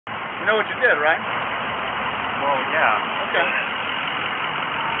You know what you did, right? Well, yeah. Okay.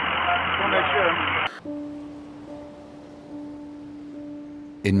 Just want to make sure.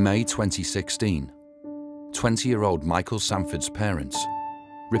 In May 2016, 20-year-old Michael Sandford's parents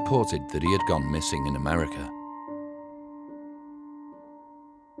reported that he had gone missing in America.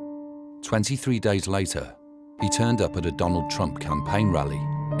 23 days later, he turned up at a Donald Trump campaign rally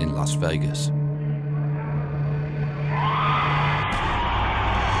in Las Vegas.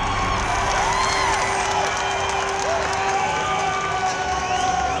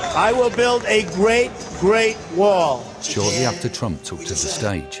 I will build a great, great wall. Shortly after Trump took to the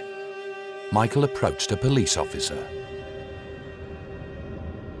stage, Michael approached a police officer.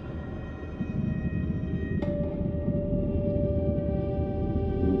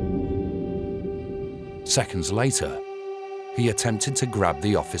 Seconds later, he attempted to grab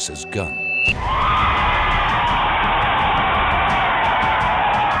the officer's gun.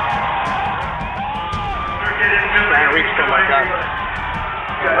 I reached for my gun.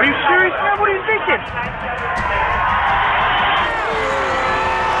 Are you serious, man? What are you thinking?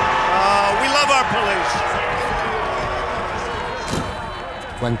 We love our police.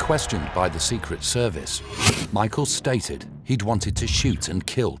 When questioned by the Secret Service, Michael stated he'd wanted to shoot and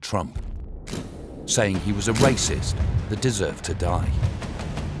kill Trump, saying he was a racist that deserved to die.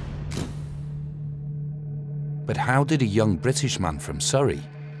 But how did a young British man from Surrey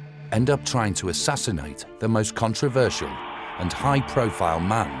end up trying to assassinate the most controversial and high-profile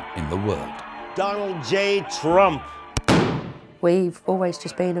man in the world? Donald J. Trump. We've always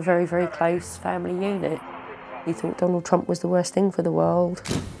just been a very, very close family unit. He thought Donald Trump was the worst thing for the world.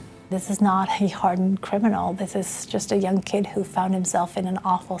 This is not a hardened criminal. This is just a young kid who found himself in an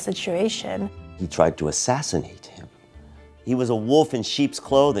awful situation. He tried to assassinate him. He was a wolf in sheep's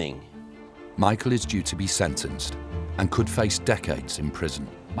clothing. Michael is due to be sentenced and could face decades in prison.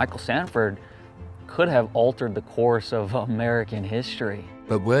 Michael Sandford could have altered the course of American history.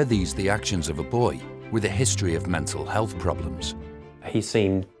 But were these the actions of a boy with a history of mental health problems? He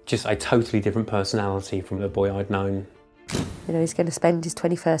seemed just a totally different personality from the boy I'd known. You know, he's going to spend his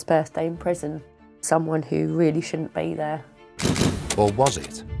 21st birthday in prison. Someone who really shouldn't be there. Or was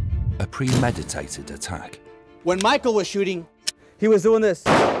it a premeditated attack? When Michael was shooting, he was doing this.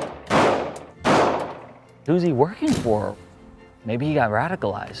 Who's he working for? Maybe he got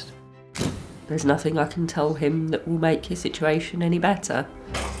radicalized. There's nothing I can tell him that will make his situation any better.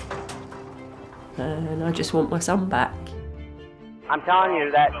 And I just want my son back. I'm telling you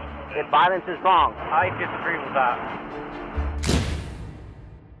that violence is wrong. I disagree with that.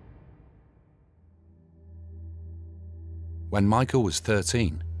 When Michael was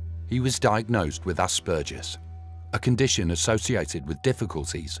 13, he was diagnosed with Asperger's, a condition associated with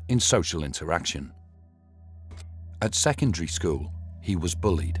difficulties in social interaction. At secondary school, he was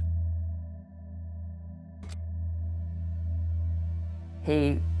bullied.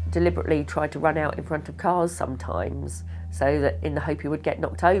 He deliberately tried to run out in front of cars sometimes, so that in the hope he would get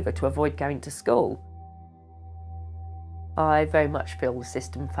knocked over to avoid going to school. I very much feel the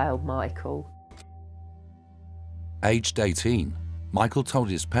system failed Michael. Aged 18, Michael told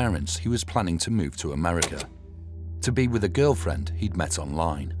his parents he was planning to move to America, to be with a girlfriend he'd met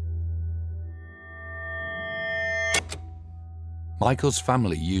online. Michael's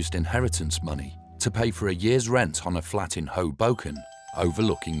family used inheritance money to pay for a year's rent on a flat in Hoboken,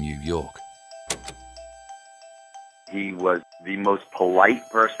 overlooking New York. He was the most polite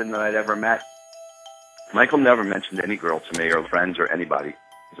person that I'd ever met. Michael never mentioned any girl to me or friends or anybody.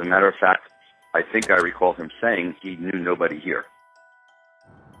 As a matter of fact, I think I recall him saying he knew nobody here.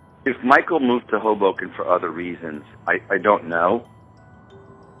 If Michael moved to Hoboken for other reasons, I don't know.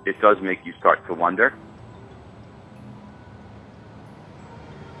 It does make you start to wonder.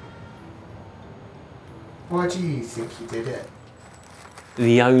 Why do you think he did it?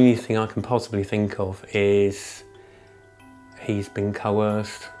 The only thing I can possibly think of is he's been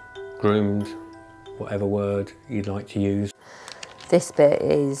coerced, groomed, whatever word you'd like to use. This bit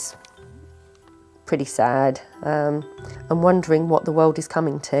is pretty sad. I'm wondering what the world is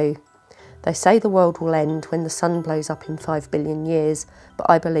coming to. They say the world will end when the sun blows up in 5 billion years, but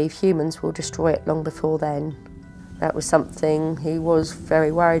I believe humans will destroy it long before then. That was something he was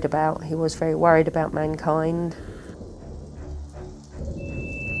very worried about. He was very worried about mankind.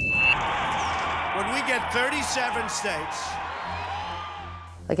 When we get 37 states.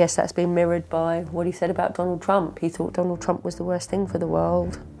 I guess that's been mirrored by what he said about Donald Trump. He thought Donald Trump was the worst thing for the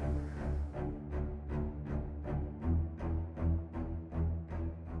world.